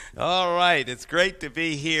All right, it's great to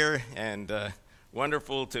be here and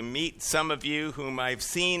wonderful to meet some of you whom I've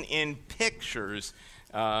seen in pictures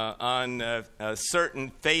on a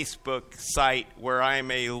certain Facebook site where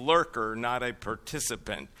I'm a lurker, not a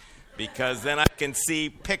participant, because then I can see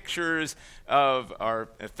pictures of our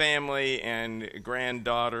family and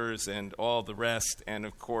granddaughters and all the rest, and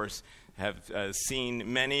of course have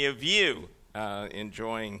seen many of you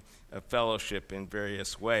enjoying a fellowship in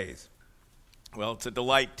various ways. Well, it's a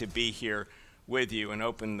delight to be here with you and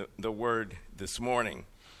open the Word this morning.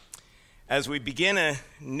 As we begin a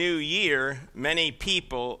new year, many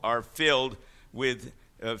people are filled with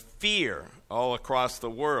fear all across the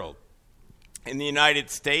world. In the United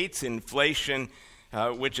States, inflation,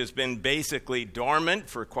 which has been basically dormant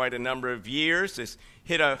for quite a number of years, has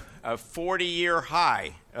hit a 40-year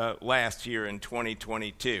high last year in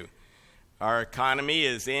 2022. Our economy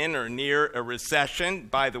is in or near a recession.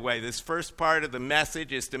 By the way, this first part of the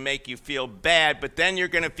message is to make you feel bad, but then you're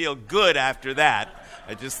going to feel good after that.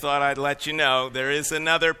 I just thought I'd let you know there is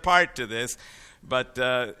another part to this. But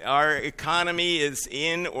our economy is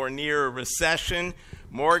in or near a recession.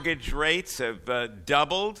 Mortgage rates have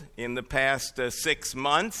doubled in the past 6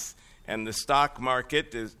 months, and the stock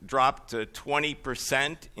market has dropped to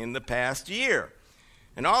 20% in the past year.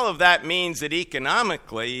 And all of that means that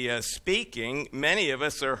economically speaking, many of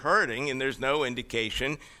us are hurting, and there's no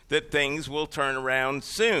indication that things will turn around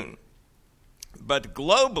soon. But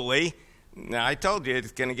globally, now I told you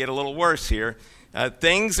it's going to get a little worse here,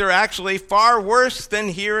 things are actually far worse than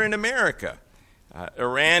here in America.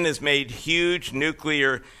 Iran has made huge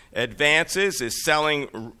nuclear advances, is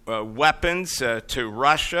selling weapons to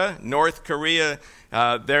Russia. North Korea,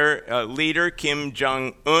 their leader, Kim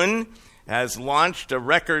Jong-un, has launched a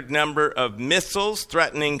record number of missiles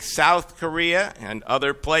threatening South Korea and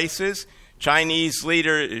other places. Chinese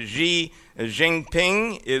leader Xi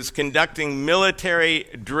Jinping is conducting military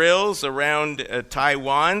drills around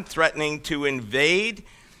Taiwan, threatening to invade.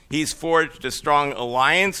 He's forged a strong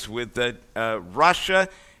alliance with Russia,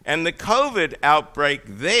 and the COVID outbreak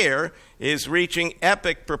there is reaching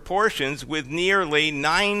epic proportions with nearly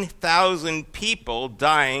 9,000 people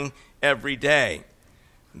dying every day.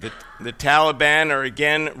 The Taliban are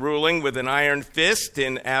again ruling with an iron fist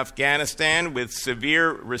in Afghanistan with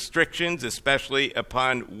severe restrictions, especially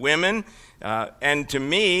upon women. And to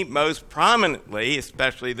me, most prominently,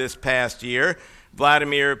 especially this past year,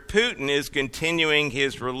 Vladimir Putin is continuing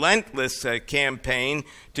his relentless campaign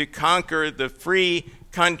to conquer the free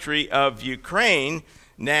country of Ukraine,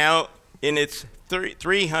 now in its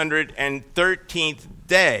 313th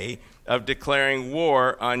day of declaring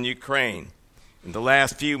war on Ukraine. In the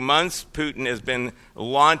last few months, Putin has been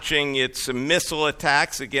launching its missile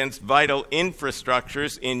attacks against vital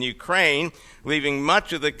infrastructures in Ukraine, leaving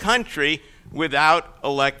much of the country without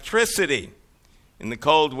electricity. In the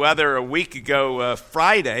cold weather a week ago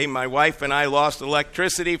Friday, my wife and I lost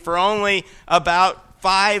electricity for only about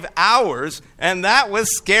 5 hours, and that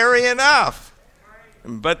was scary enough.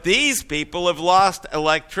 But these people have lost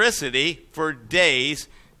electricity for days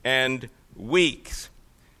and weeks.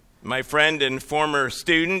 My friend and former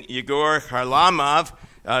student, Yegor Kharlamov,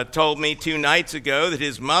 told me 2 nights ago that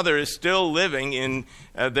his mother is still living in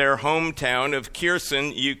their hometown of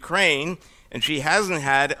Kherson, Ukraine, and she hasn't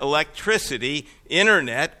had electricity,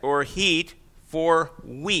 internet, or heat for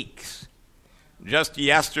weeks. Just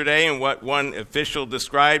yesterday, in what one official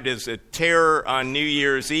described as a terror on New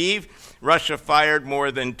Year's Eve, Russia fired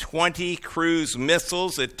more than 20 cruise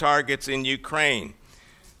missiles at targets in Ukraine.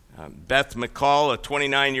 Beth McCall, a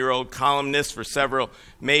 29-year-old columnist for several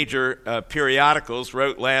major periodicals,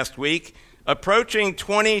 wrote last week, "Approaching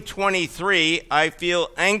 2023, I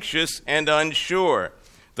feel anxious and unsure.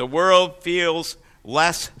 The world feels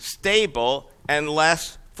less stable and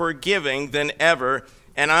less forgiving than ever,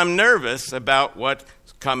 and I'm nervous about what's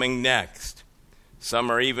coming next."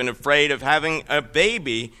 Some are even afraid of having a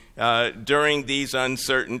baby during these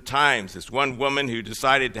uncertain times. This one woman who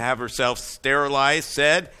decided to have herself sterilized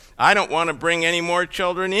said, "I don't want to bring any more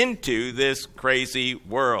children into this crazy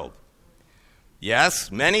world."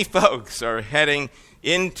 Yes, many folks are heading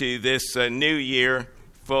into this new year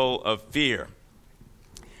full of fear.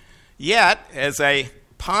 Yet, as I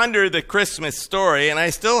ponder the Christmas story, and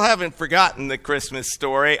I still haven't forgotten the Christmas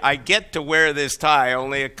story, I get to wear this tie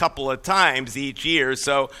only a couple of times each year,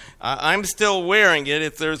 so I'm still wearing it.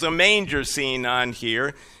 If there's a manger scene on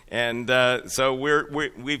here, and so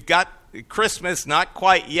we've got Christmas not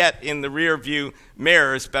quite yet in the rear view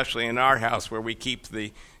mirror, especially in our house where we keep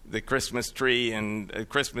the Christmas tree and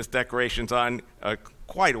Christmas decorations on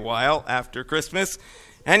quite a while after Christmas.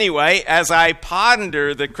 Anyway, as I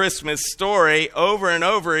ponder the Christmas story over and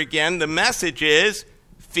over again, the message is,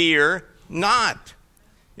 fear not.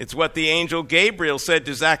 It's what the angel Gabriel said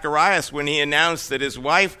to Zacharias when he announced that his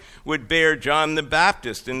wife would bear John the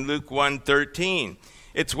Baptist in Luke 1:13.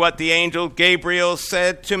 It's what the angel Gabriel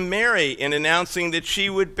said to Mary in announcing that she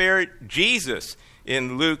would bear Jesus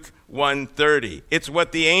in Luke 1:30. It's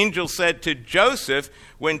what the angel said to Joseph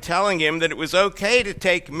when telling him that it was okay to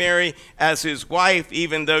take Mary as his wife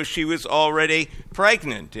even though she was already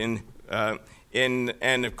pregnant.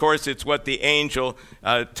 And of course, it's what the angel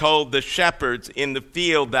told the shepherds in the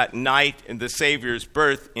field that night in the Savior's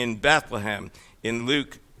birth in Bethlehem in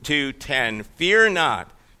Luke 2:10. Fear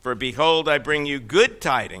not, for behold, I bring you good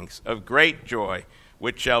tidings of great joy,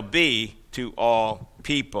 which shall be to all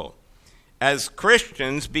people. As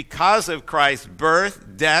Christians, because of Christ's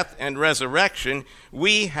birth, death, and resurrection,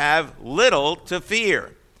 we have little to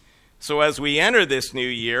fear. So as we enter this new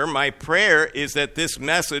year, my prayer is that this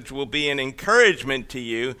message will be an encouragement to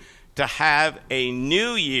you to have a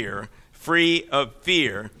new year free of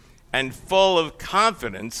fear and full of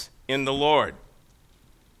confidence in the Lord.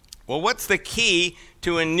 Well, what's the key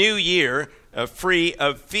to a new year free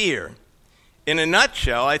of fear? In a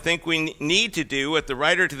nutshell, I think we need to do what the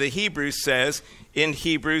writer to the Hebrews says in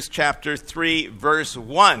Hebrews chapter 3, verse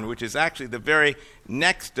 1, which is actually the very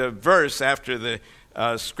next verse after the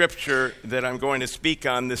scripture that I'm going to speak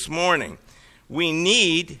on this morning. We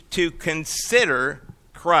need to consider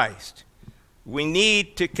Christ. We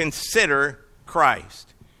need to consider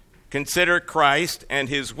Christ. Consider Christ and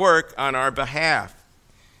his work on our behalf.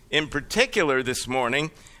 In particular this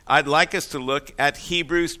morning, I'd like us to look at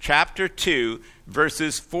Hebrews chapter 2,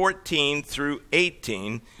 verses 14 through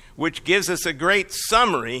 18, which gives us a great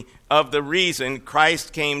summary of the reason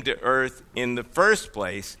Christ came to earth in the first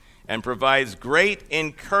place and provides great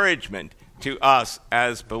encouragement to us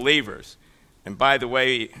as believers. And by the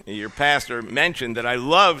way, your pastor mentioned that I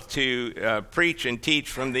love to preach and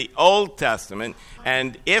teach from the Old Testament.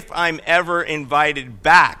 And if I'm ever invited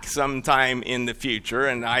back sometime in the future,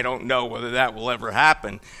 and I don't know whether that will ever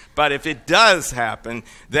happen, but if it does happen,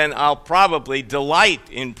 then I'll probably delight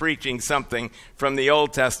in preaching something from the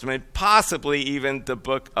Old Testament, possibly even the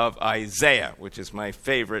book of Isaiah, which is my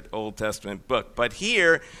favorite Old Testament book. But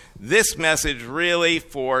here, this message really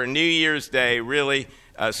for New Year's Day really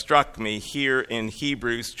struck me here in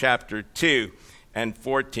Hebrews chapter 2 and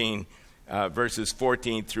 14, verses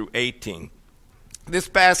 14 through 18. This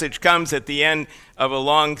passage comes at the end of a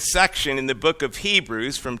long section in the book of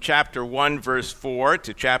Hebrews from chapter 1, verse 4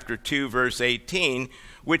 to chapter 2, verse 18,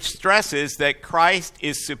 which stresses that Christ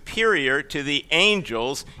is superior to the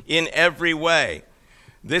angels in every way.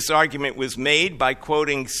 This argument was made by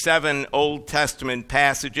quoting 7 Old Testament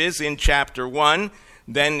passages in chapter 1,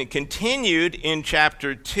 then continued in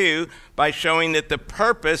chapter 2 by showing that the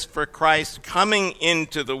purpose for Christ coming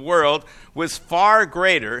into the world was far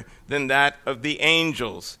greater than that of the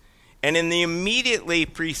angels. And in the immediately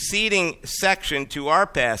preceding section to our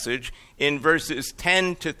passage, in verses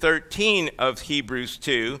 10 to 13 of Hebrews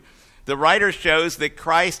 2, the writer shows that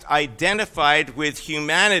Christ identified with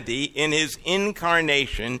humanity in his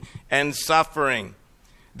incarnation and suffering.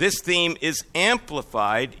 This theme is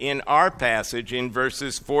amplified in our passage in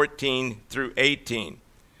verses 14 through 18.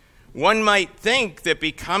 One might think that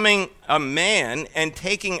becoming a man and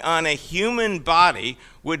taking on a human body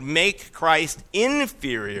would make Christ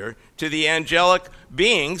inferior to the angelic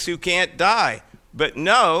beings who can't die. But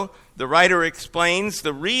no, the writer explains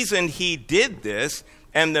the reason he did this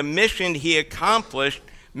and the mission he accomplished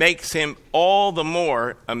makes him all the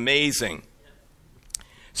more amazing.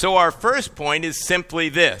 So our first point is simply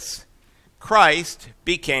this: Christ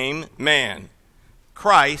became man.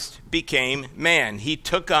 Christ became man. He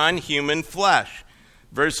took on human flesh.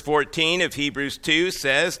 Verse 14 of Hebrews 2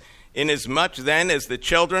 says, "Inasmuch then as the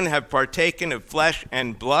children have partaken of flesh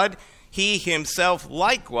and blood, he himself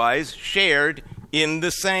likewise shared in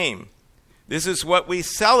the same." This is what we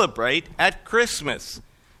celebrate at Christmas.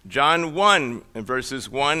 John 1, verses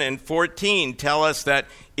 1 and 14 tell us that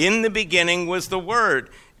in the beginning was the Word,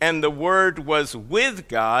 and the Word was with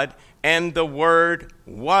God, and the Word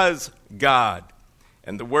was God.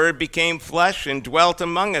 And the Word became flesh and dwelt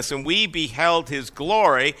among us, and we beheld his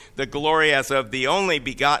glory, the glory as of the only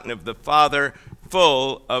begotten of the Father,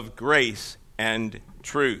 full of grace and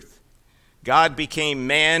truth. God became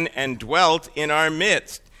man and dwelt in our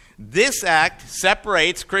midst. This act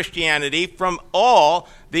separates Christianity from all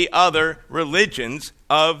the other religions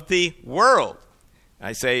of the world.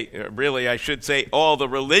 I should say all the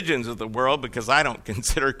religions of the world, because I don't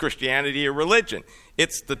consider Christianity a religion.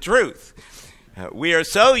 It's the truth. We are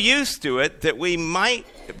so used to it that we might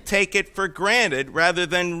take it for granted rather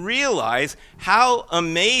than realize how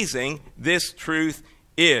amazing this truth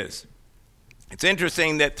is. It's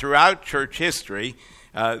interesting that throughout church history,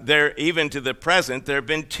 even to the present, there have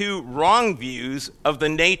been two wrong views of the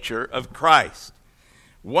nature of Christ.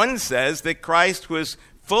 One says that Christ was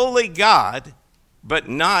fully God, but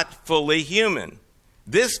not fully human.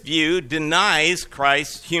 This view denies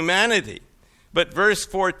Christ's humanity. But verse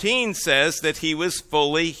 14 says that he was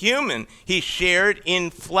fully human. He shared in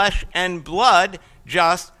flesh and blood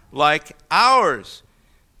just like ours.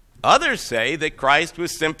 Others say that Christ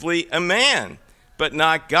was simply a man, but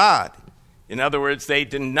not God. In other words, they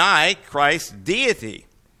deny Christ's deity.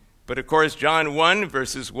 But of course, John 1,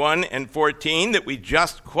 verses 1 and 14 that we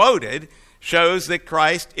just quoted shows that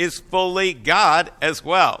Christ is fully God as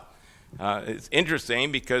well. It's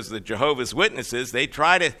interesting because the Jehovah's Witnesses, they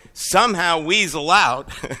try to somehow weasel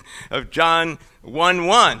out of John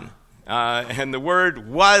 1:1, and the word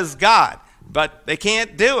was God, but they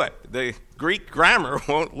can't do it. The Greek grammar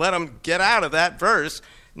won't let them get out of that verse.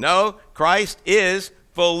 No, Christ is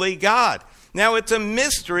fully God. Now, it's a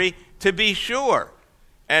mystery to be sure.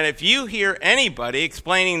 And if you hear anybody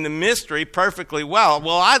explaining the mystery perfectly well,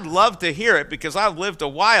 I'd love to hear it because I've lived a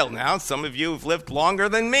while now. Some of you have lived longer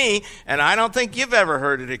than me, and I don't think you've ever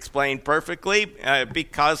heard it explained perfectly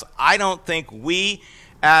because I don't think we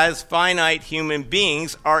as finite human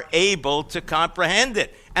beings are able to comprehend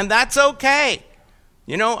it. And that's okay.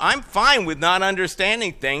 You know, I'm fine with not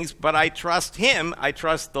understanding things, but I trust Him. I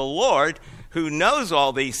trust the Lord who knows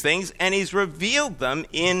all these things, and He's revealed them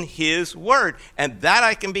in His Word. And that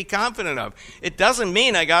I can be confident of. It doesn't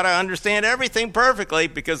mean I got to understand everything perfectly,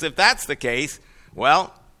 because if that's the case,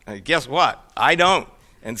 guess what? I don't.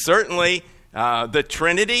 And certainly the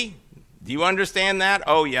Trinity, do you understand that?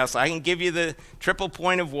 Oh, yes, I can give you the triple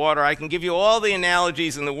point of water. I can give you all the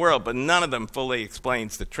analogies in the world, but none of them fully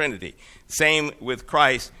explains the Trinity. Same with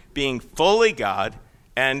Christ being fully God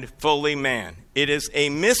and fully man. It is a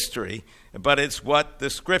mystery, but it's what the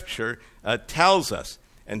Scripture tells us.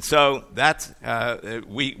 And so that's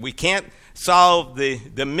we can't solve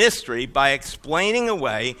the mystery by explaining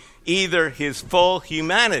away either His full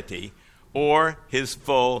humanity or His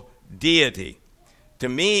full deity. To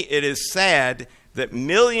me, it is sad that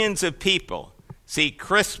millions of people see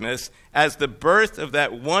Christmas as the birth of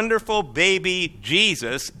that wonderful baby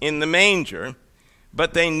Jesus in the manger,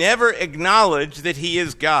 but they never acknowledge that He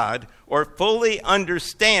is God or fully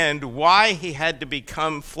understand why He had to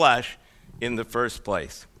become flesh in the first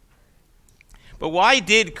place. But why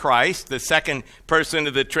did Christ, the second person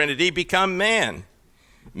of the Trinity, become man?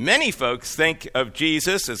 Many folks think of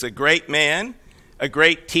Jesus as a great man, a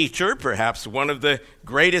great teacher, perhaps one of the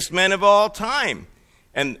greatest men of all time.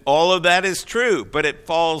 And all of that is true, but it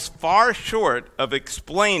falls far short of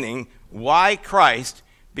explaining why Christ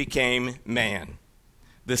became man.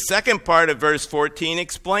 The second part of verse 14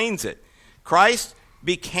 explains it. Christ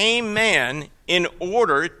became man in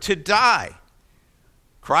order to die.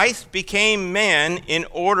 Christ became man in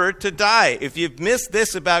order to die. If you've missed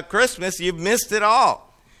this about Christmas, you've missed it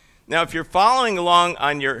all. Now, if you're following along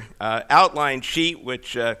on your outline sheet,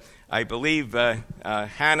 which I believe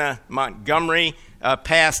Hannah Montgomery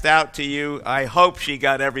passed out to you, I hope she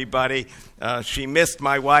got everybody. She missed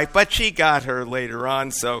my wife, but she got her later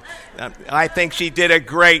on, so I think she did a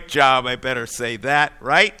great job. I better say that,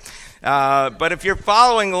 right? But if you're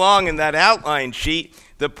following along in that outline sheet,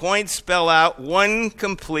 the points spell out one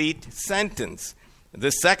complete sentence.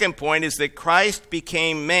 The second point is that Christ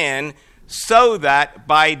became man so that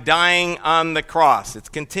by dying on the cross. It's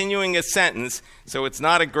continuing a sentence, so it's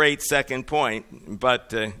not a great second point,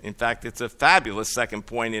 but in fact it's a fabulous second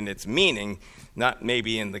point in its meaning, not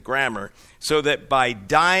maybe in the grammar. So that by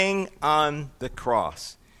dying on the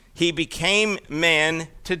cross, He became man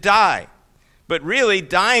to die. But really,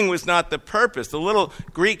 dying was not the purpose. The little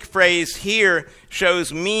Greek phrase here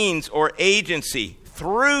shows means or agency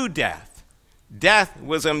through death. Death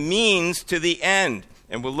was a means to the end.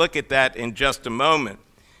 And we'll look at that in just a moment.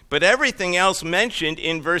 But everything else mentioned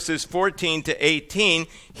in verses 14 to 18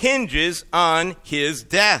 hinges on His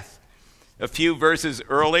death. A few verses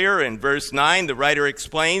earlier, in verse 9, the writer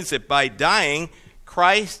explains that by dying,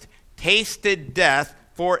 Christ tasted death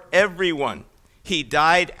for everyone. He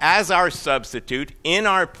died as our substitute in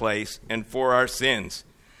our place and for our sins.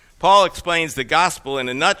 Paul explains the gospel in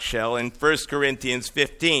a nutshell in 1 Corinthians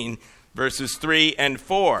 15, verses 3 and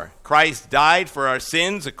 4. Christ died for our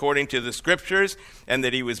sins according to the Scriptures, and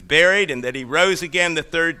that He was buried, and that He rose again the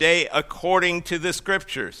third day according to the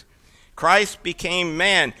Scriptures. Christ became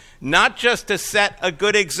man, not just to set a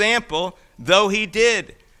good example, though He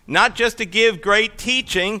did, not just to give great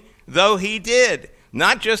teaching, though he did,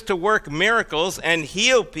 not just to work miracles and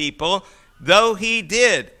heal people, though he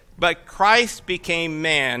did, but Christ became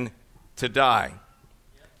man to die.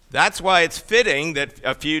 That's why it's fitting that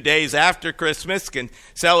a few days after Christmas,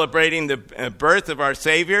 celebrating the birth of our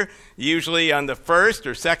Savior, usually on the first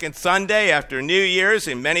or second Sunday after New Year's,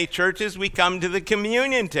 in many churches, we come to the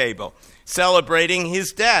communion table, celebrating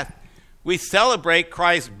his death. We celebrate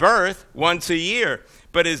Christ's birth once a year,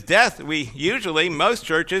 but his death, most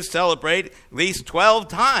churches celebrate at least 12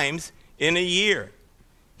 times in a year.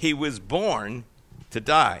 He was born to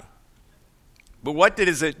die. But what did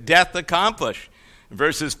his death accomplish?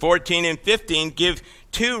 Verses 14 and 15 give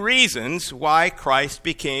two reasons why Christ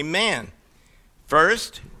became man.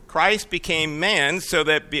 First, Christ became man so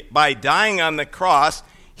that by dying on the cross,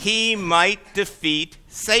 he might defeat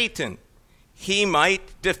Satan. He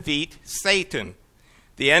might defeat Satan.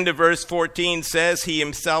 The end of verse 14 says, he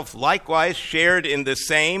himself likewise shared in the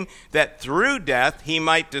same, that through death he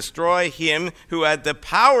might destroy him who had the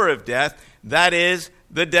power of death, that is,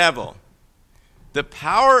 the devil. The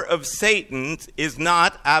power of Satan is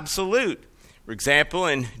not absolute. For example,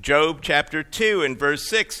 in Job chapter 2 and verse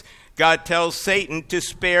 6, God tells Satan to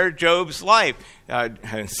spare Job's life.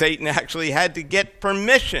 Satan actually had to get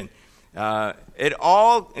permission. It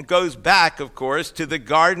all goes back, of course, to the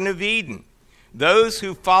Garden of Eden. Those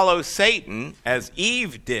who follow Satan, as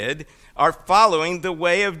Eve did, are following the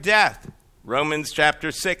way of death. Romans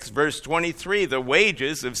chapter 6, verse 23, the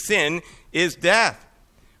wages of sin is death.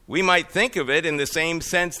 We might think of it in the same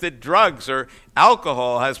sense that drugs or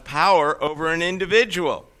alcohol has power over an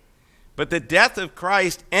individual. But the death of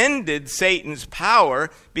Christ ended Satan's power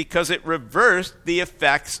because it reversed the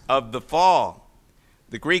effects of the fall.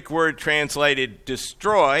 The Greek word translated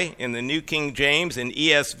destroy in the New King James and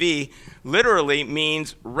ESV literally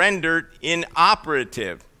means rendered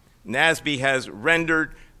inoperative. NASB has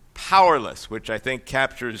rendered powerless, which I think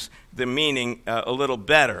captures the meaning a little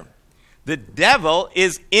better. The devil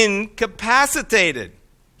is incapacitated.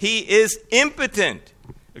 He is impotent.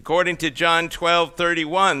 According to John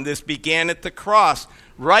 12:31, this began at the cross.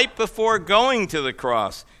 Right before going to the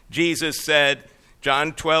cross, Jesus said,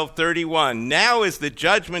 John 12:31, now is the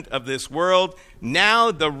judgment of this world.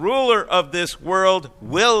 Now the ruler of this world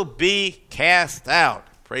will be cast out.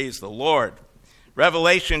 Praise the Lord.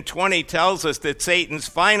 Revelation 20 tells us that Satan's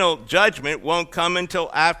final judgment won't come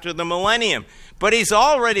until after the millennium. But he's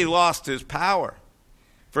already lost his power.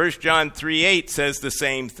 1 John 3:8 says the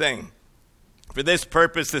same thing. For this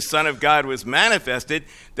purpose the Son of God was manifested,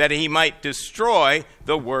 that he might destroy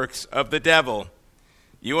the works of the devil.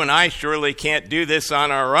 You and I surely can't do this on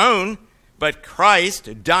our own, but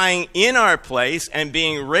Christ, dying in our place and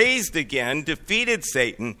being raised again, defeated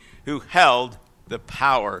Satan, who held the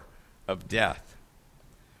power of death.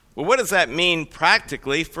 Well, what does that mean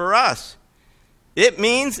practically for us? It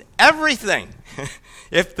means everything.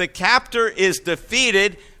 If the captor is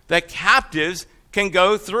defeated, the captives can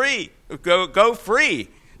go free.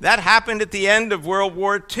 That happened at the end of World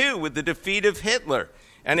War II with the defeat of Hitler.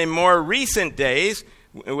 And in more recent days,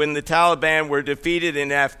 when the Taliban were defeated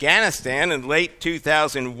in Afghanistan in late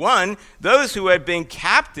 2001, those who had been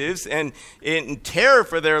captives and in terror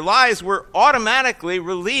for their lives were automatically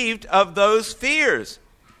relieved of those fears.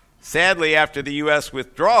 Sadly, after the U.S.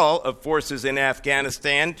 withdrawal of forces in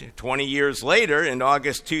Afghanistan 20 years later, in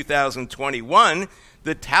August 2021,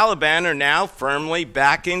 the Taliban are now firmly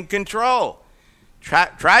back in control,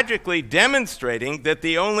 tragically demonstrating that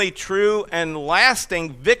the only true and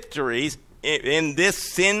lasting victories in this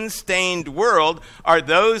sin-stained world are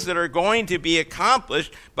those that are going to be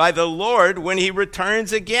accomplished by the Lord when he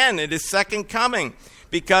returns again at his second coming.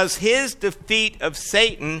 Because his defeat of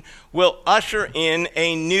Satan will usher in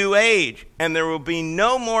a new age, and there will be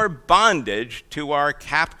no more bondage to our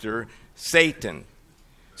captor, Satan.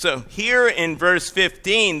 So here in verse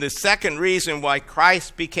 15, the second reason why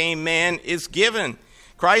Christ became man is given.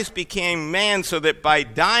 Christ became man so that by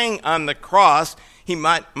dying on the cross, he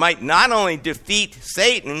might not only defeat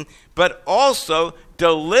Satan, but also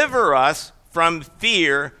deliver us from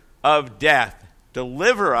fear of death.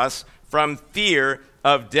 Deliver us from fear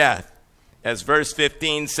of death. As verse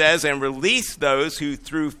 15 says, and release those who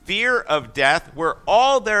through fear of death were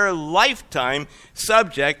all their lifetime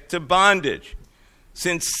subject to bondage.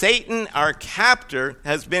 Since Satan, our captor,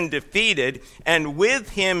 has been defeated, and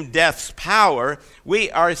with him death's power, we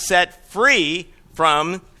are set free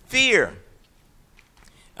from fear.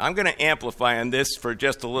 I'm going to amplify on this for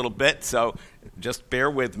just a little bit, so just bear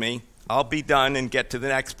with me. I'll be done and get to the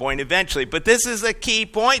next point eventually. But this is a key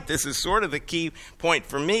point. This is sort of the key point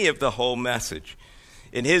for me of the whole message.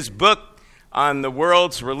 In his book, on the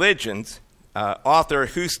World's Religions, author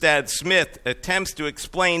Hustad Smith attempts to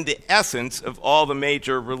explain the essence of all the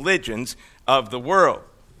major religions of the world.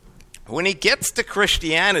 When he gets to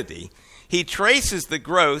Christianity, he traces the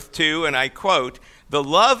growth to, and I quote, the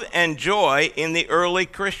love and joy in the early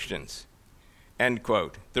Christians, end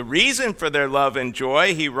quote. The reason for their love and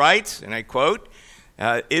joy, he writes, and I quote,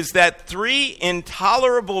 is that 3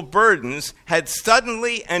 intolerable burdens had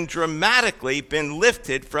suddenly and dramatically been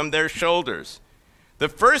lifted from their shoulders. The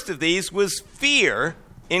first of these was fear,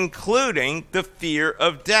 including the fear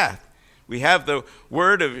of death. We have the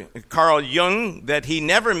word of Carl Jung that he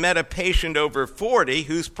never met a patient over 40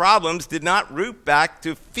 whose problems did not root back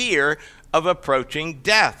to fear of approaching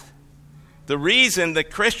death. The reason the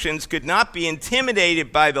Christians could not be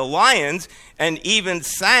intimidated by the lions and even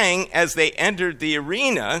sang as they entered the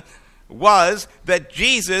arena was that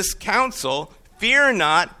Jesus' counsel, "Fear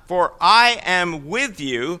not, for I am with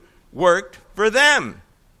you," worked for them.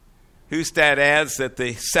 Hustad adds that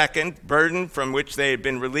the second burden from which they had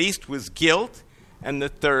been released was guilt, and the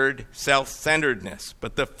third, self-centeredness.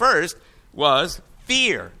 But the first was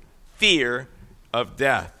fear of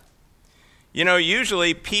death. You know,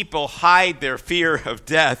 usually people hide their fear of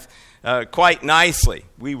death quite nicely.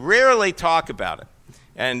 We rarely talk about it.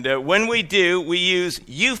 And when we do, we use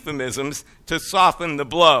euphemisms to soften the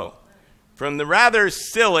blow. From the rather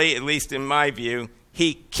silly, at least in my view,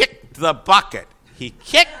 he kicked the bucket. He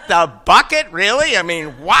kicked the bucket? Really? I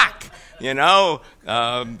mean, whack. You know,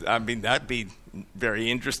 that'd be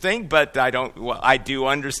very interesting, but I do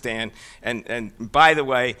understand. And by the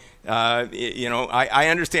way, I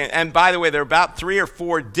understand. And by the way, there are about 3 or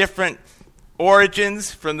 4 different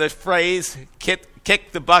origins from the phrase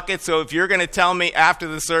kick the bucket. So if you're going to tell me after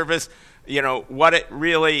the service, what it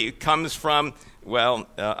really comes from, well,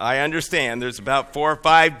 I understand. There's about 4 or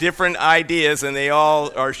 5 different ideas, and they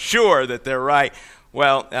all are sure that they're right.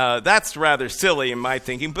 Well, that's rather silly in my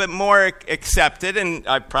thinking, but more accepted, and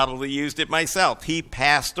I've probably used it myself. He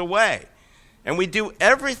passed away. And we do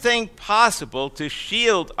everything possible to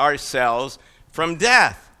shield ourselves from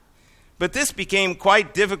death. But this became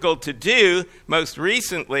quite difficult to do most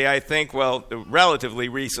recently, I think, relatively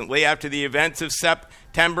recently, after the events of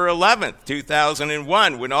September 11th,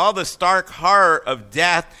 2001, when all the stark horror of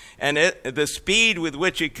death and the speed with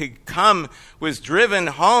which it could come was driven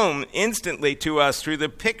home instantly to us through the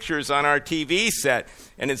pictures on our TV set,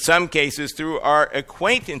 and in some cases through our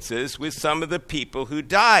acquaintances with some of the people who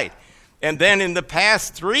died. And then in the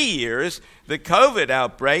past 3 years, the COVID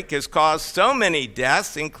outbreak has caused so many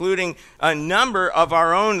deaths, including a number of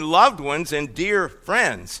our own loved ones and dear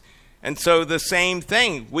friends. And so the same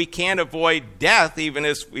thing, we can't avoid death even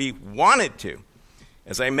as we wanted to.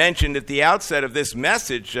 As I mentioned at the outset of this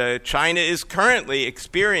message, China is currently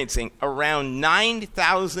experiencing around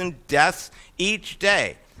 9,000 deaths each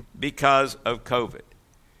day because of COVID.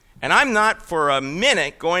 And I'm not for a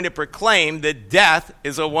minute going to proclaim that death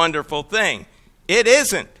is a wonderful thing. It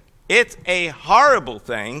isn't. It's a horrible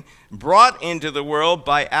thing brought into the world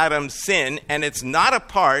by Adam's sin, and it's not a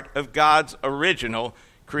part of God's original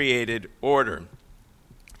created order.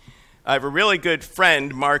 I have a really good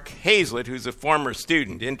friend, Mark Hazlett, who's a former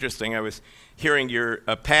student. Interesting, I was hearing your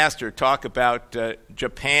pastor talk about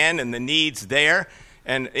Japan and the needs there.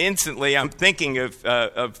 And instantly, I'm thinking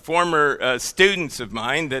of former students of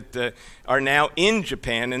mine that are now in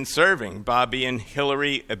Japan and serving, Bobby and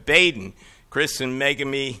Hillary Baden, Chris and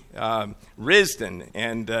Megami Risden,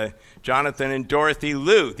 and Jonathan and Dorothy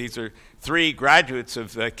Liu. These are 3 graduates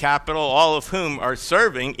of Capital, all of whom are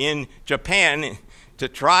serving in Japan to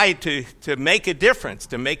try to make a difference,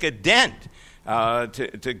 to make a dent,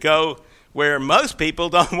 to go where most people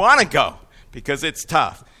don't want to go because it's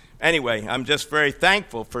tough. Anyway, I'm just very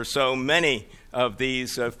thankful for so many of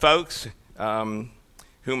these folks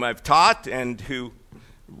whom I've taught and who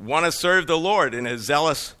want to serve the Lord in a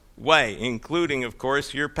zealous way, including, of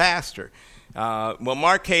course, your pastor.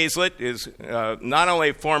 Mark Hazlett is not only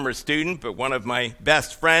a former student, but one of my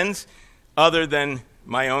best friends, other than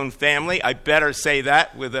my own family. I better say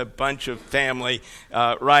that with a bunch of family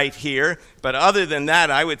right here. But other than that,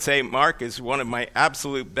 I would say Mark is one of my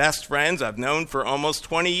absolute best friends I've known for almost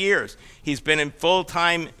 20 years. He's been in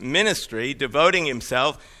full-time ministry, devoting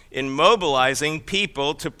himself in mobilizing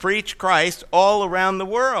people to preach Christ all around the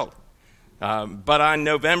world. But on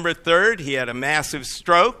November 3rd, he had a massive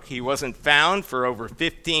stroke. He wasn't found for over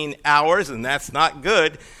 15 hours, and that's not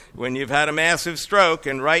good when you've had a massive stroke.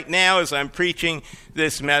 And right now, as I'm preaching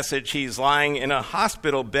this message, he's lying in a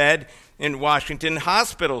hospital bed in Washington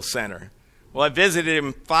Hospital Center. Well, I visited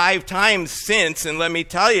him 5 times since, and let me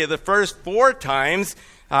tell you, the first 4 times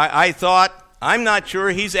I thought I'm not sure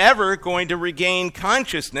he's ever going to regain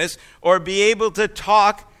consciousness or be able to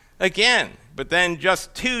talk again. But then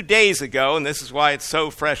just 2 days ago, and this is why it's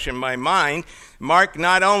so fresh in my mind, Mark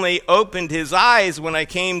not only opened his eyes when I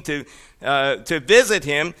came to visit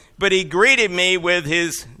him, but he greeted me with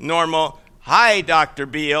his normal, "Hi, Dr.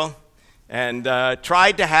 Beal," and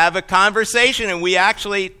tried to have a conversation. And we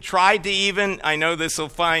actually tried to even, I know this will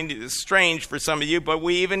find strange for some of you, but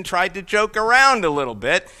we even tried to joke around a little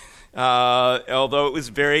bit, although it was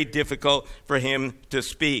very difficult for him to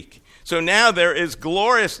speak. So now there is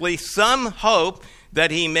gloriously some hope that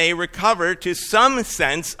he may recover to some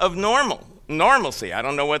sense of normalcy. I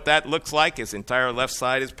don't know what that looks like. His entire left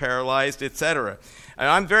side is paralyzed, etc. And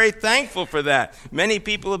I'm very thankful for that. Many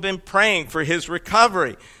people have been praying for his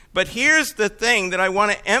recovery. But here's the thing that I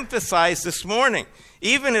want to emphasize this morning.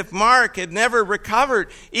 Even if Mark had never recovered,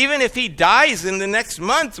 even if he dies in the next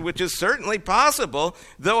month, which is certainly possible,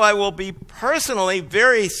 though I will be personally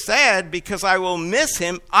very sad because I will miss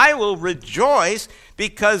him, I will rejoice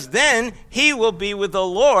because then he will be with the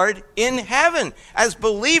Lord in heaven. As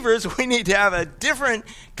believers, we need to have a different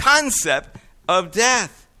concept of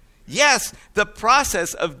death. Yes, the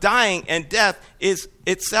process of dying and death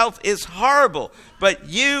itself is horrible. But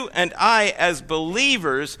you and I as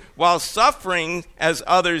believers, while suffering as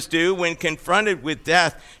others do when confronted with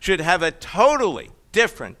death, should have a totally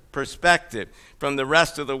different perspective from the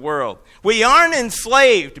rest of the world. We aren't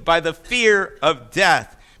enslaved by the fear of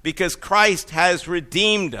death because Christ has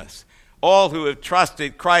redeemed us. All who have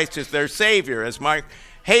trusted Christ as their Savior, as Mark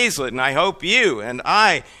Hazlett, and I hope you and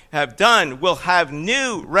I have done, will have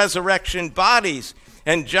new resurrection bodies.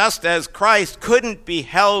 And just as Christ couldn't be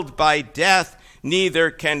held by death,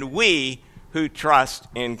 neither can we who trust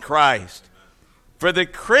in Christ. For the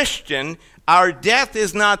Christian, our death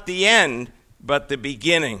is not the end, but the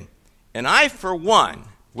beginning. And I, for one,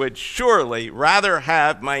 would surely rather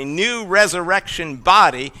have my new resurrection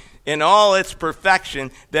body in all its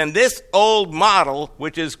perfection than this old model,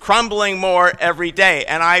 which is crumbling more every day.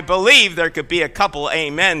 And I believe there could be a couple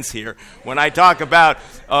amens here when I talk about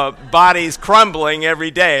bodies crumbling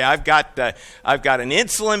every day. I've got an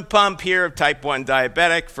insulin pump here of type 1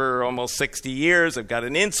 diabetic for almost 60 years. I've got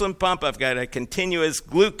an insulin pump. I've got a continuous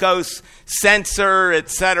glucose sensor,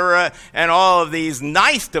 etc., and all of these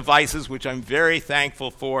nice devices, which I'm very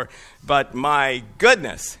thankful for. But my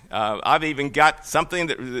goodness, I've even got something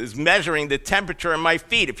that is measuring the temperature of my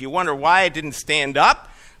feet. If you wonder why I didn't stand up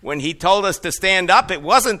when he told us to stand up, it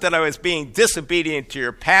wasn't that I was being disobedient to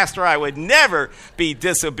your pastor. I would never be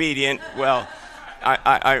disobedient. Well,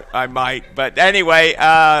 I might. But anyway,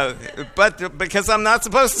 but because I'm not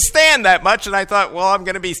supposed to stand that much, and I thought, well, I'm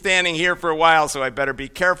going to be standing here for a while, so I better be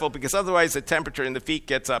careful because otherwise the temperature in the feet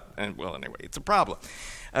gets up. And well, anyway, it's a problem.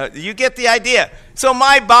 You get the idea. So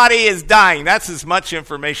my body is dying. That's as much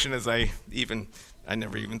information as I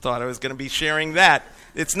never even thought I was going to be sharing that.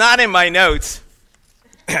 It's not in my notes,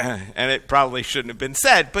 and it probably shouldn't have been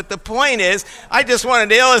said. But the point is, I just wanted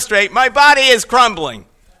to illustrate my body is crumbling.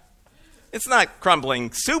 It's not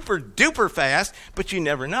crumbling super duper fast, but you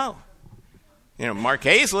never know. You know, Mark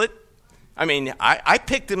Hazlett, I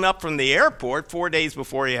picked him up from the airport 4 days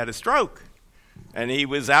before he had a stroke. And he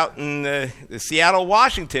was out in Seattle,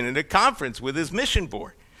 Washington at a conference with his mission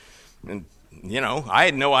board. And, I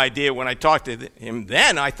had no idea when I talked to him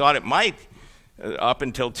then. I thought it might, up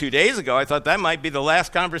until 2 days ago, I thought that might be the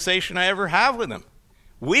last conversation I ever have with him.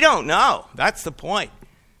 We don't know. That's the point.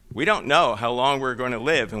 We don't know how long we're going to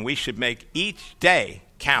live, and we should make each day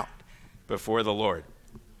count before the Lord.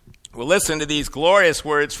 Well, listen to these glorious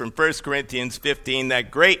words from 1 Corinthians 15,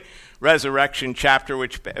 that great resurrection chapter,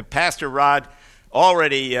 which Pastor Rod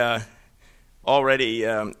already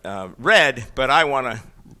read, but I want to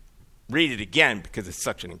read it again because it's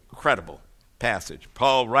such an incredible passage.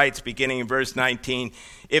 Paul writes, beginning in verse 19,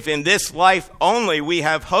 "If in this life only we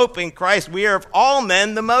have hope in Christ, we are of all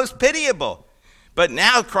men the most pitiable. But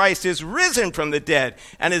now Christ is risen from the dead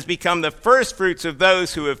and has become the firstfruits of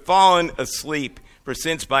those who have fallen asleep. For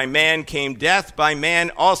since by man came death, by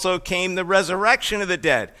man also came the resurrection of the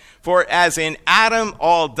dead. For as in Adam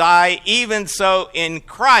all die, even so in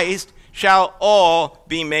Christ shall all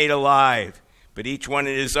be made alive. But each one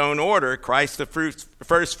in his own order, Christ the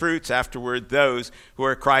first fruits, afterward those who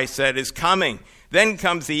are Christ said is coming. Then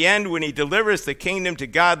comes the end when he delivers the kingdom to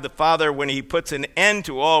God the Father, when he puts an end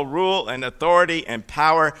to all rule and authority and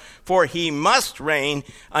power. For he must reign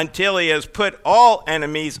until he has put all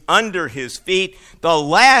enemies under his feet. The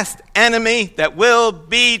last enemy that will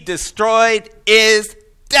be destroyed is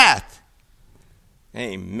death."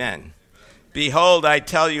 Amen. Behold, I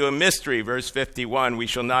tell you a mystery, verse 51. We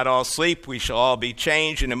shall not all sleep, we shall all be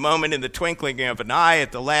changed in a moment, in the twinkling of an eye,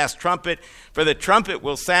 at the last trumpet. For the trumpet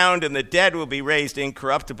will sound, and the dead will be raised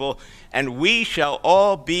incorruptible, and we shall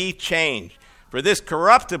all be changed. For this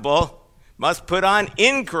corruptible must put on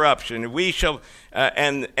incorruption. We shall,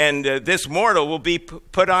 this mortal will be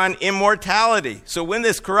put on immortality. So when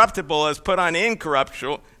this corruptible is put on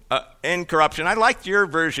incorruption, I liked your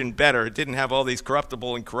version better. It didn't have all these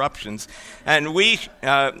corruptible and corruptions. And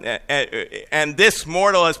this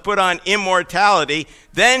mortal is put on immortality,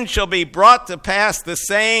 then shall be brought to pass the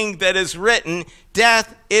saying that is written,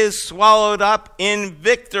 death is swallowed up in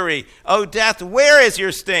victory. O death, where is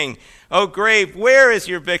your sting? O grave, where is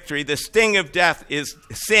your victory? The sting of death is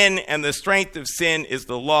sin, and the strength of sin is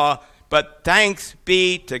the law. But thanks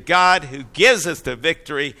be to God who gives us the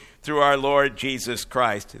victory through our Lord Jesus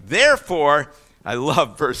Christ. Therefore, I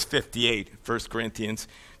love verse 58, 1 Corinthians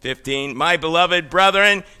 15. My beloved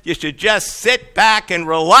brethren, you should just sit back and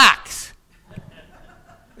relax.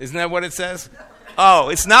 Isn't that what it says? Oh,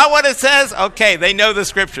 it's not what it says? Okay, they know the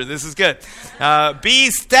scripture. This is good.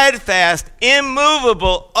 Be steadfast,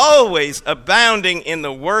 immovable, always abounding in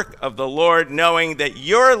the work of the Lord, knowing that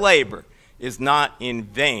your labor is not in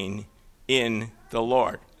vain in the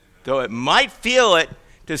Lord. Though it might feel it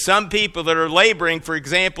to some people that are laboring, for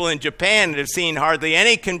example, in Japan, and have seen hardly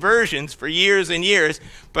any conversions for years and years,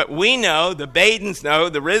 but we know, the Badens know,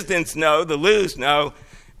 the Risdens know, the Lus know,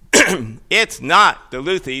 it's not, the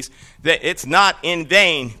Luthis, that it's not in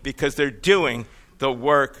vain because they're doing the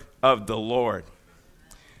work of the Lord.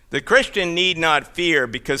 The Christian need not fear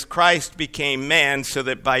because Christ became man so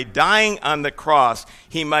that by dying on the cross,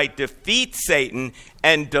 he might defeat Satan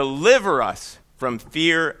and deliver us from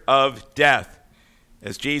fear of death.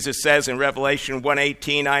 As Jesus says in Revelation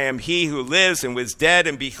 1:18, I am he who lives and was dead,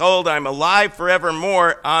 and behold, I am alive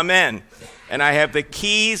forevermore. Amen. And I have the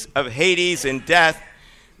keys of Hades and death.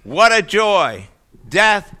 What a joy!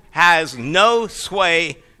 Death has no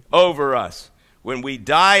sway over us. When we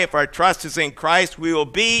die, if our trust is in Christ, we will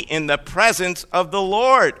be in the presence of the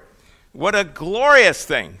Lord. What a glorious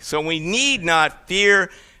thing. So we need not fear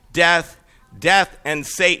death. Death and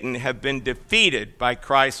Satan have been defeated by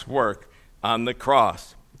Christ's work on the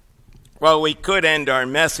cross. Well, we could end our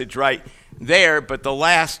message right there, but the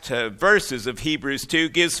last verses of Hebrews 2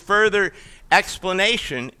 gives further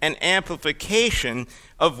explanation and amplification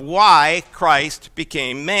of why Christ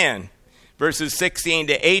became man. Verses 16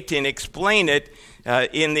 to 18 explain it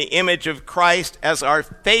in the image of Christ as our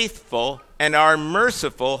faithful and our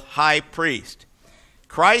merciful high priest.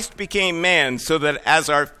 Christ became man so that as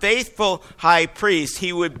our faithful high priest,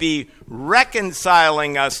 he would be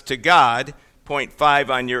reconciling us to God. Point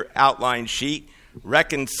 5 on your outline sheet.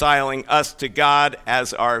 Reconciling us to God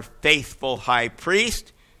as our faithful high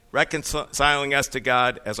priest. Reconciling us to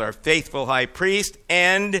God as our faithful high priest.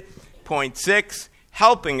 And point 6,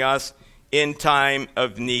 helping us in time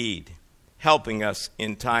of need. Helping us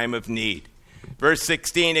in time of need. Verse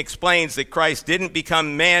 16 explains that Christ didn't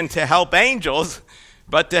become man to help angels,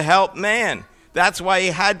 but to help man. That's why he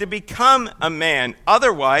had to become a man.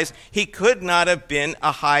 Otherwise, he could not have been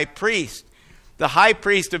a high priest. The high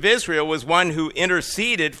priest of Israel was one who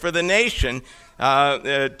interceded for the nation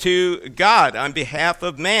to God on behalf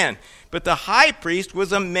of man. But the high priest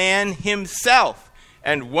was a man himself.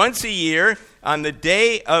 And once a year, on the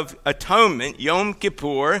Day of Atonement, Yom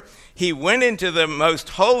Kippur, he went into the most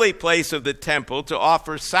holy place of the temple to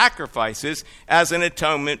offer sacrifices as an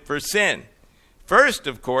atonement for sin. First,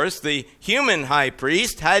 of course, the human high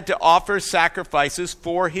priest had to offer sacrifices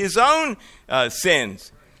for his own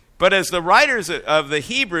sins. But as the writers of the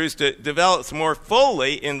Hebrews develops more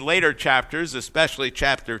fully in later chapters, especially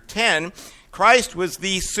chapter 10, Christ was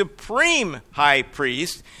the supreme high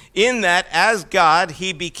priest in that as God,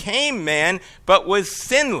 he became man, but was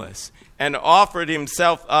sinless and offered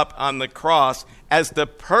himself up on the cross as the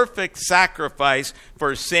perfect sacrifice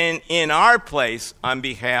for sin in our place on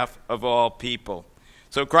behalf of all people.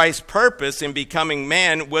 So Christ's purpose in becoming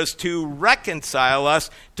man was to reconcile us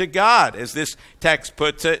to God, as this text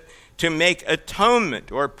puts it, to make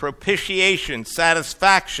atonement or propitiation,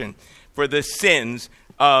 satisfaction for the sins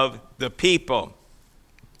of the people.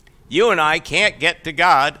 You and I can't get to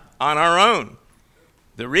God on our own.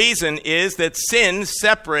 The reason is that sin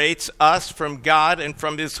separates us from God and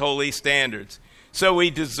from his holy standards. So we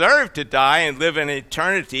deserve to die and live an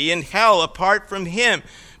eternity in hell apart from him.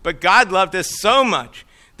 But God loved us so much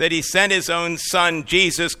that he sent his own son,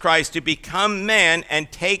 Jesus Christ, to become man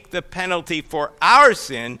and take the penalty for our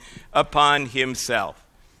sin upon himself.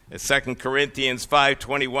 As 2 Corinthians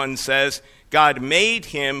 5:21 says, God made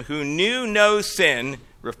him who knew no sin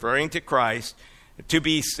referring to Christ, to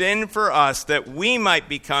be sin for us, that we might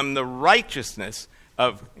become the righteousness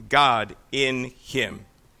of God in him.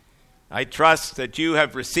 I trust that you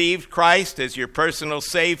have received Christ as your personal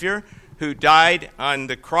Savior, who died on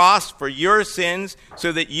the cross for your sins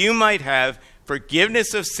so that you might have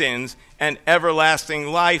forgiveness of sins and everlasting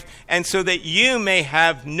life, and so that you may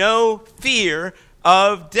have no fear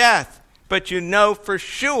of death. But you know for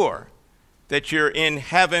sure that you're in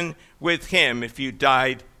heaven with him if you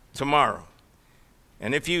died tomorrow.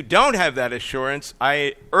 And if you don't have that assurance,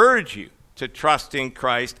 I urge you to trust in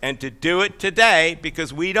Christ and to do it today,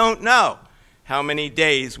 because we don't know how many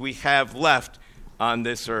days we have left on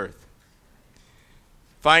this earth.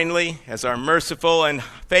 Finally, as our merciful and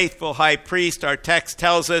faithful high priest, our text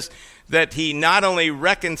tells us that he not only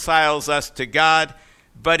reconciles us to God,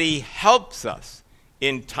 but he helps us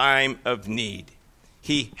in time of need.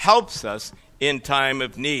 He helps us in time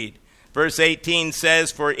of need. Verse 18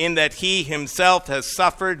 says, "For in that he himself has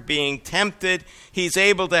suffered being tempted, he's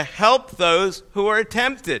able to help those who are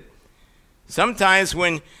tempted." Sometimes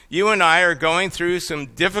when you and I are going through some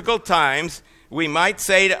difficult times, we might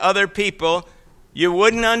say to other people, "You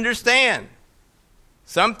wouldn't understand."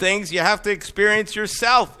 Some things you have to experience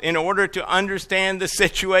yourself in order to understand the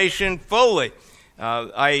situation fully.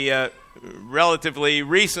 I relatively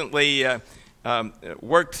recently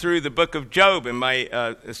worked through the book of Job in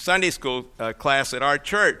my Sunday school class at our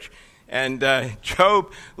church. And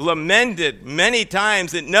Job lamented many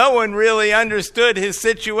times that no one really understood his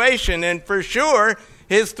situation. And for sure,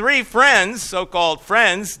 his three friends, so-called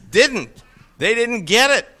friends, didn't. They didn't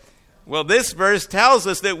get it. Well, this verse tells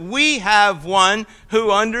us that we have one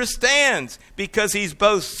who understands, because he's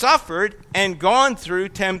both suffered and gone through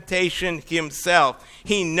temptation himself.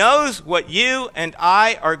 He knows what you and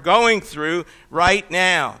I are going through right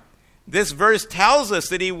now. This verse tells us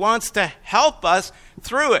that he wants to help us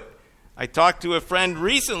through it. I talked to a friend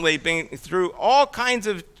recently, being through all kinds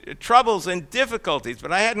of troubles and difficulties,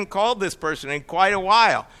 but I hadn't called this person in quite a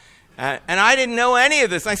while. And I didn't know any of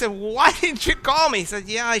this. I said, "Why didn't you call me?" He said,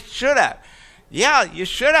 "Yeah, I should have." Yeah, you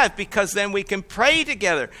should have, because then we can pray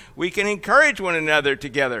together. We can encourage one another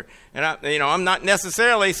together. And I'm not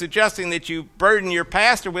necessarily suggesting that you burden your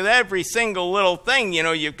pastor with every single little thing.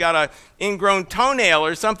 You've got an ingrown toenail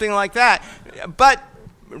or something like that. But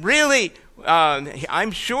really,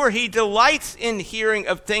 I'm sure he delights in hearing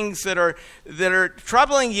of things that are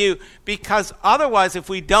troubling you, because otherwise, if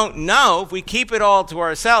we don't know, if we keep it all to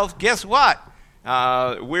ourselves, guess what?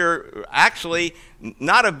 We're actually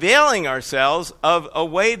not availing ourselves of a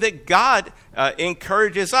way that God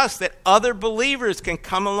encourages us, that other believers can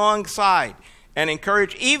come alongside and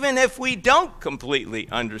encourage, even if we don't completely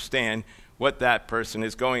understand what that person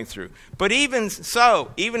is going through. But even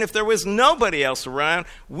so, even if there was nobody else around,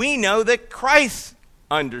 we know that Christ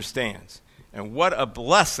understands. And what a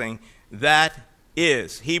blessing that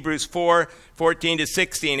is. Hebrews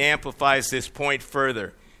 4:14-16 amplifies this point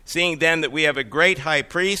further. "Seeing then that we have a great high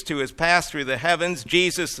priest who has passed through the heavens,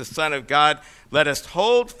 Jesus, the Son of God, let us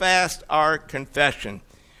hold fast our confession.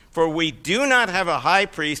 For we do not have a high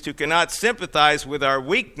priest who cannot sympathize with our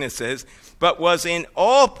weaknesses, but was in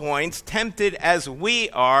all points tempted as we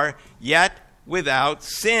are, yet without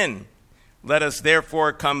sin. Let us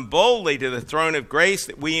therefore come boldly to the throne of grace,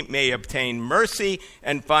 that we may obtain mercy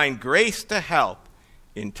and find grace to help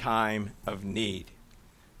in time of need."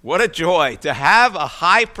 What a joy to have a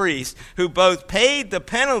high priest who both paid the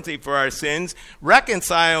penalty for our sins,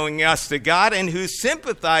 reconciling us to God, and who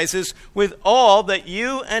sympathizes with all that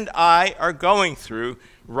you and I are going through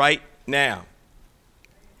right now.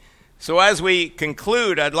 So as we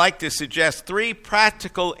conclude, I'd like to suggest three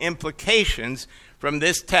practical implications from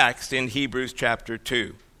this text in Hebrews chapter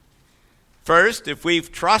 2. First, if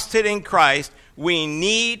we've trusted in Christ, we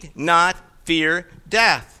need not fear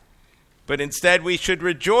death. But instead, we should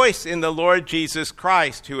rejoice in the Lord Jesus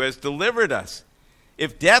Christ, who has delivered us.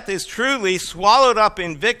 If death is truly swallowed up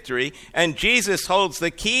in victory, and Jesus holds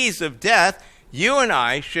the keys of death, you and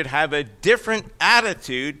I should have a different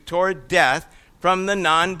attitude toward death from the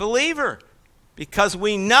non-believer, because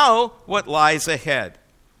we know what lies ahead.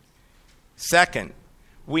 Second,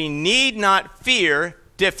 we need not fear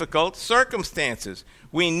difficult circumstances.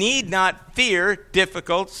 We need not fear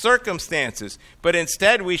difficult circumstances, but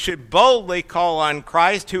instead we should boldly call on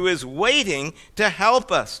Christ, who is waiting to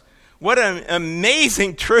help us. What an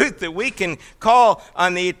amazing truth that we can call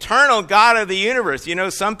on the eternal God of the universe.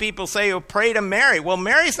 Some people say, "Oh, pray to Mary." Well,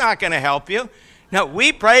 Mary's not going to help you. No,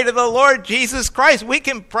 we pray to the Lord Jesus Christ. We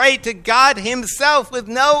can pray to God himself with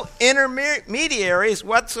no intermediaries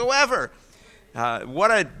whatsoever.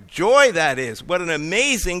 What a joy that is. What an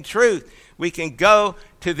amazing truth. We can go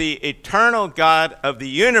to the eternal God of the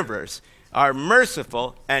universe, our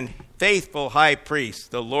merciful and faithful high priest,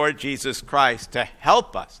 the Lord Jesus Christ, to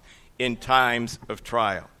help us in times of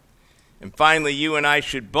trial. And finally, you and I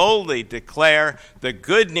should boldly declare the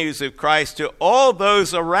good news of Christ to all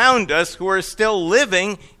those around us who are still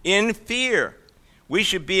living in fear. We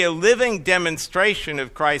should be a living demonstration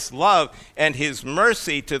of Christ's love and his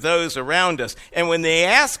mercy to those around us. And when they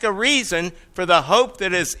ask a reason for the hope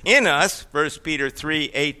that is in us, 1 Peter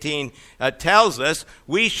 3:18 tells us,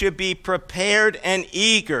 we should be prepared and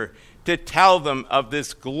eager to tell them of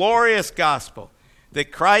this glorious gospel,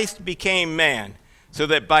 that Christ became man, so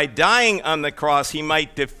that by dying on the cross he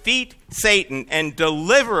might defeat Satan and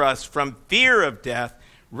deliver us from fear of death,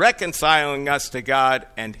 reconciling us to God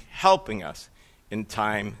and helping us in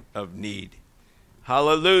time of need.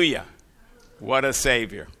 Hallelujah. What a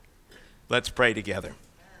Savior. Let's pray together.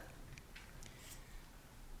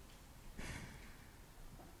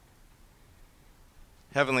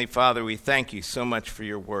 Heavenly Father, we thank you so much for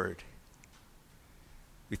your word.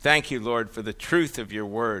 We thank you, Lord, for the truth of your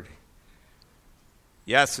word.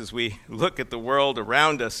 Yes, as we look at the world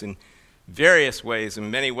around us in various ways,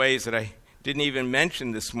 in many ways that I didn't even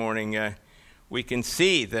mention this morning, we can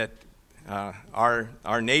see that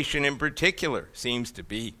our nation in particular seems to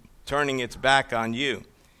be turning its back on you.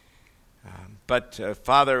 But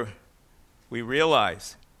Father, we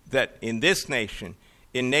realize that in this nation,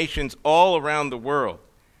 in nations all around the world,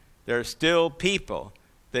 there are still people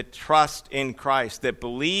that trust in Christ, that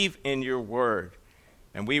believe in your word.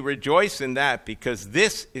 And we rejoice in that because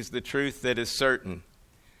this is the truth that is certain.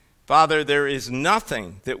 Father, there is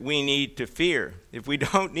nothing that we need to fear. If we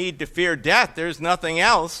don't need to fear death, there's nothing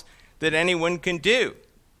else that anyone can do.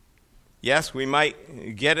 Yes, we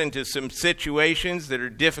might get into some situations that are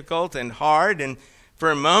difficult and hard, and for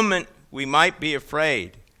a moment we might be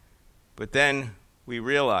afraid. But then we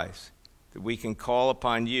realize that we can call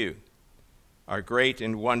upon you, our great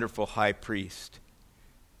and wonderful high priest.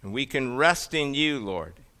 And we can rest in you,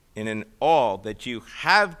 Lord, and in all that you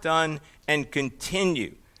have done and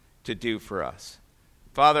continue to do for us.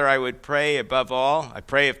 Father, I would pray above all, I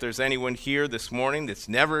pray if there's anyone here this morning that's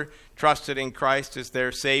never trusted in Christ as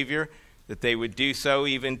their Savior, that they would do so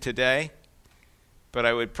even today. But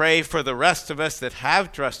I would pray for the rest of us that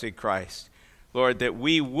have trusted Christ, Lord, that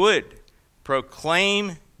we would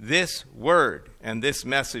proclaim this word and this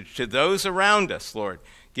message to those around us, Lord.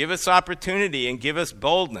 Give us opportunity and give us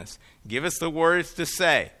boldness. Give us the words to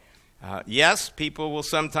say. Yes, people will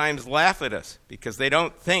sometimes laugh at us because they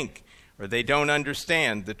don't think or they don't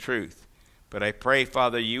understand the truth. But I pray,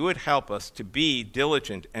 Father, you would help us to be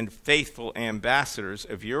diligent and faithful ambassadors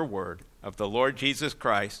of your word, of the Lord Jesus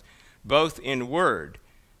Christ, both in word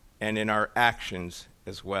and in our actions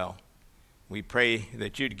as well. We pray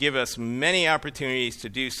that you'd give us many opportunities to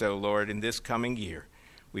do so, Lord, in this coming year.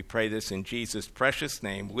 We pray this in Jesus' precious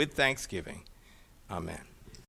name with thanksgiving. Amen.